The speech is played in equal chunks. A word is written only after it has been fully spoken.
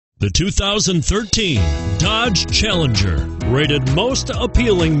The 2013 Dodge Challenger, rated most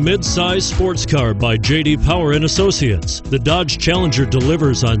appealing mid-size sports car by J.D. Power and Associates. The Dodge Challenger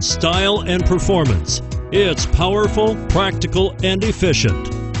delivers on style and performance. It's powerful, practical, and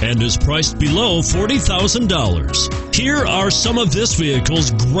efficient, and is priced below $40,000. Here are some of this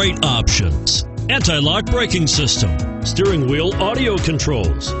vehicle's great options: anti-lock braking system, steering wheel audio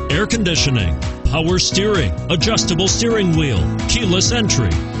controls, air conditioning, power steering, adjustable steering wheel, keyless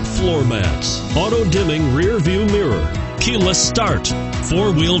entry, floor mats, auto-dimming rear view mirror, keyless start,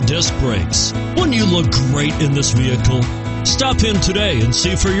 four-wheel disc brakes. Wouldn't you look great in this vehicle? Stop in today and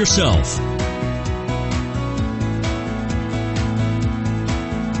see for yourself.